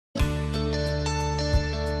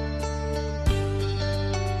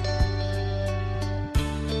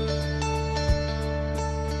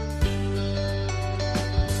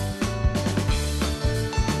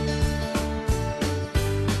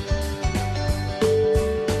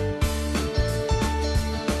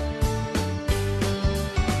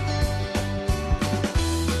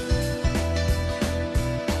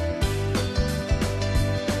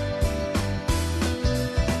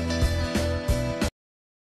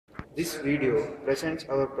This video presents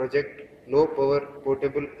our project Low Power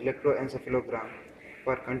Portable Electroencephalogram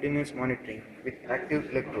for continuous monitoring with active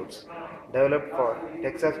electrodes, developed for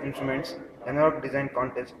Texas Instruments Analog Design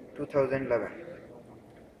Contest 2011.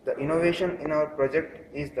 The innovation in our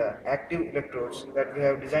project is the active electrodes that we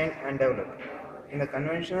have designed and developed. In the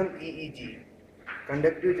conventional EEG,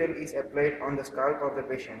 conductive gel is applied on the scalp of the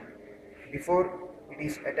patient before it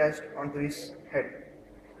is attached onto his head.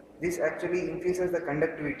 This actually increases the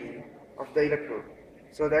conductivity of the electrode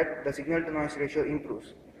so that the signal to noise ratio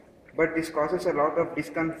improves. But this causes a lot of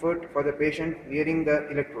discomfort for the patient wearing the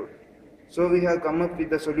electrode. So we have come up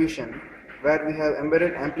with the solution where we have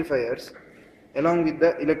embedded amplifiers along with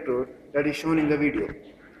the electrode that is shown in the video.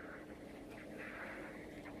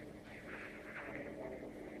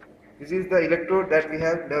 This is the electrode that we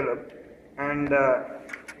have developed, and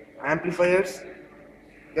amplifiers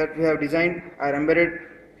that we have designed are embedded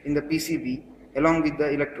in the PCB along with the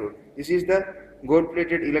electrode. This is the gold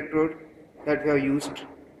plated electrode that we have used,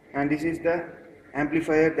 and this is the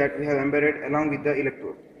amplifier that we have embedded along with the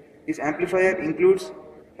electrode. This amplifier includes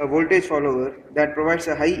a voltage follower that provides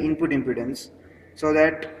a high input impedance so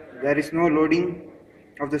that there is no loading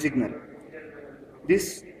of the signal.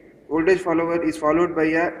 This voltage follower is followed by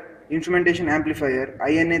a instrumentation amplifier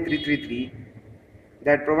INA 333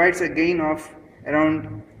 that provides a gain of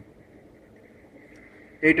around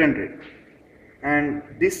 800, and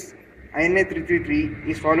this INA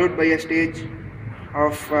 333 is followed by a stage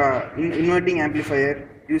of inverting amplifier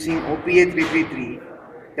using OPA 333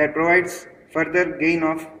 that provides further gain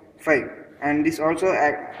of 5, and this also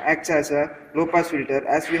acts as a low pass filter,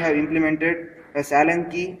 as we have implemented a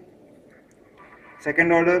Salenki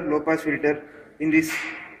second order low pass filter in this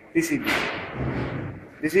PCB.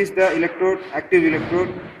 This is the active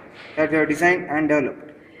electrode that we have designed and developed.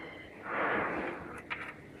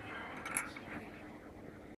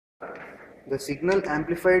 The signal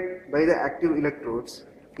amplified by the active electrodes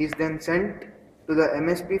is then sent to the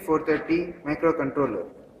MSP430 microcontroller.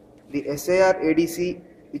 The SAR ADC,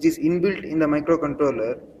 which is inbuilt in the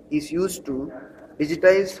microcontroller, is used to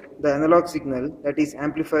digitize the analog signal that is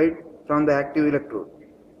amplified from the active electrode.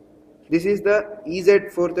 This is the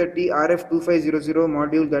EZ430 RF2500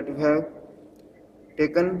 module that we have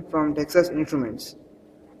taken from Texas Instruments.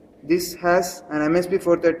 This has an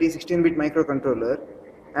MSP430 16-bit microcontroller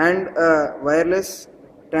and a wireless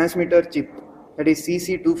transmitter chip, that is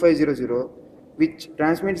CC2500, which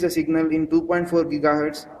transmits the signal in 2.4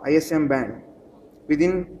 GHz ISM band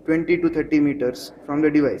within 20 to 30 meters from the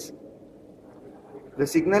device. The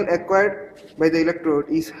signal acquired by the electrode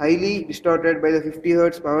is highly distorted by the 50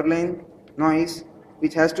 Hz power line noise,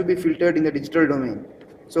 which has to be filtered in the digital domain.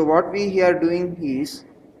 So what we are doing is,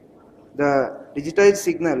 the digitized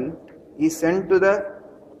signal is sent to the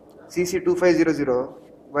CC2500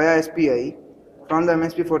 via SPI from the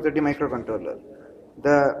MSP430 microcontroller.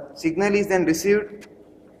 The signal is then received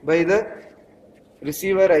by the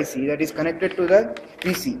receiver IC that is connected to the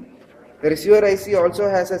PC. The receiver IC also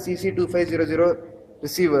has a CC2500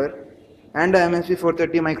 receiver and a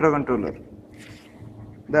MSP430 microcontroller.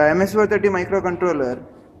 The MSP430 microcontroller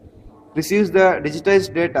receives the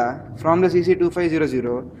digitized data from the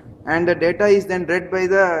CC2500, and the data is then read by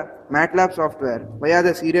the MATLAB software via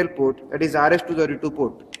the serial port, that is RS232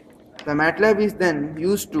 port. The MATLAB is then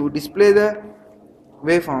used to display the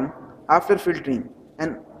waveform after filtering.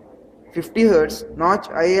 An 50 Hz notch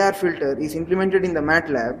IAR filter is implemented in the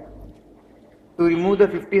MATLAB to remove the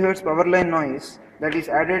 50 Hz power line noise that is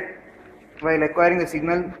added while acquiring the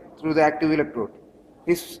signal through the active electrode.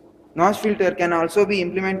 This notch filter can also be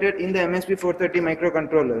implemented in the MSP430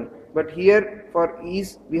 microcontroller, but here for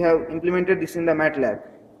ease we have implemented this in the MATLAB.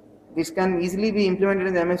 This can easily be implemented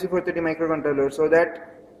in the MSP430 microcontroller so that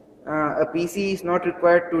a PC is not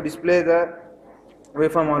required to display the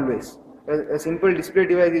waveform always. A simple display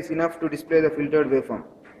device is enough to display the filtered waveform.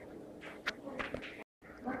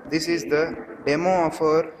 This is the demo of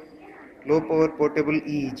our low power portable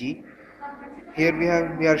EEG. Here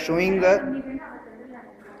we are showing the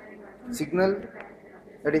signal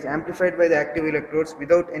that is amplified by the active electrodes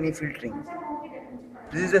without any filtering.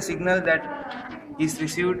 This is the signal that is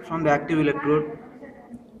received from the active electrode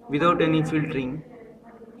without any filtering.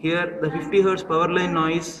 Here the 50 Hz power line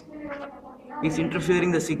noise is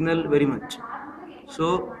interfering the signal very much.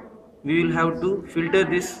 So we will have to filter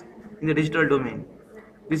this in the digital domain.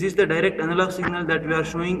 This is the direct analog signal that we are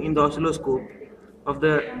showing in the oscilloscope of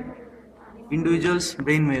the individual's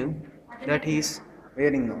brainwave that he is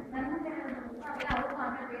wearing now.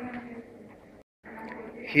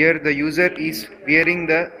 Here the user is wearing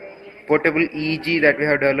the portable EEG that we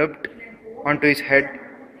have developed onto his head.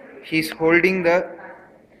 He is holding the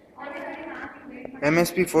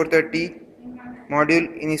MSP 430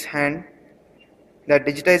 module in his hand that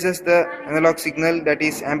digitizes the analog signal that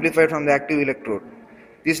is amplified from the active electrode.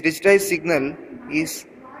 This digitized signal is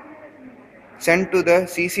sent to the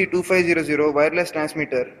CC2500 wireless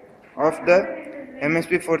transmitter of the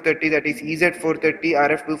MSP 430, that is EZ430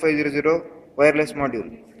 RF2500 wireless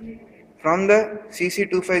module. From the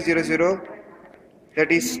CC2500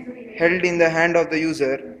 that is held in the hand of the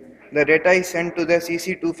user, the data is sent to the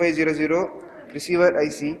CC2500 receiver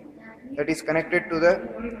IC that is connected to the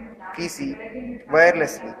PC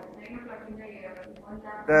wirelessly.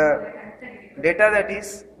 The data that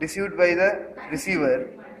is received by the receiver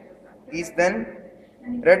is then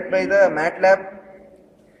read by the MATLAB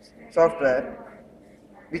software,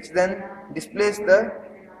 which then displays the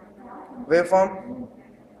waveform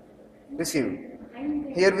received.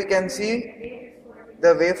 Here we can see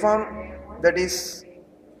the waveform that is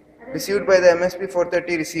received by the MSP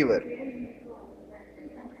 430 receiver.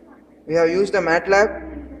 We have used the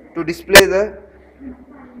MATLAB to display the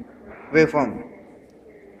waveform.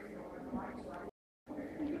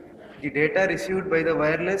 The data received by the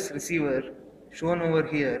wireless receiver shown over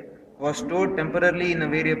here was stored temporarily in a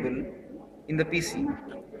variable in the PC.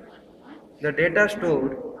 The data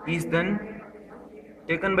stored is then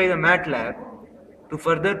taken by the MATLAB to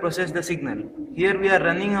further process the signal. Here we are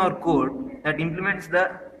running our code that implements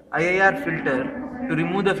the IIR filter to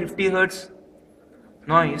remove the 50 Hz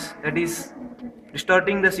noise that is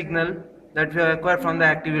distorting the signal that we have acquired from the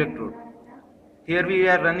active electrode. Here we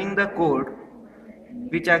are running the code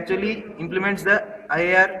which actually implements the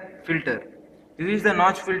IIR filter. This is the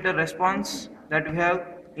notch filter response that we have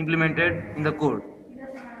implemented in the code.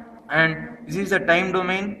 And this is the time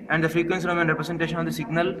domain and the frequency domain representation of the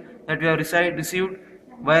signal that we have received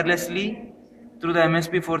wirelessly through the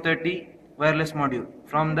MSP 430 wireless module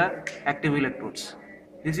from the active electrodes.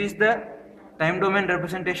 This is the time domain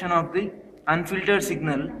representation of the unfiltered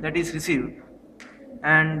signal that is received,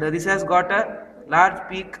 and this has got a large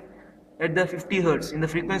peak at the 50 Hz. In the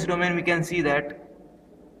frequency domain we can see that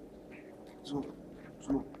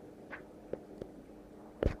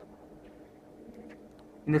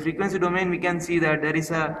in the frequency domain we can see that there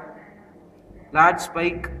is a large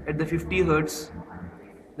spike at the 50 Hz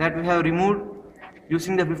that we have removed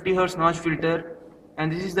using the 50 Hz notch filter,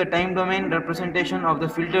 and this is the time domain representation of the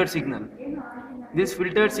filtered signal. This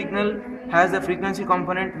filtered signal has the frequency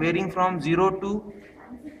component varying from 0 to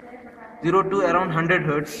around 100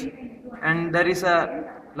 Hz, and there is a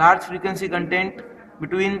large frequency content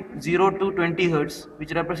between 0 to 20 Hz,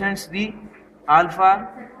 which represents the alpha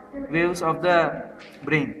waves of the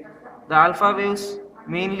brain. The alpha waves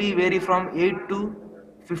mainly vary from 8 to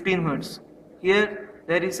 15 Hz. Here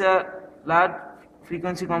there is a large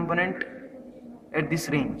frequency component at this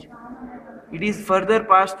range. It is further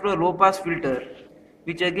passed through a low pass filter,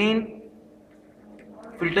 which again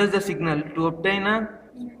filters the signal to obtain a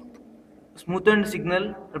smoothened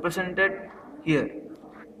signal represented here.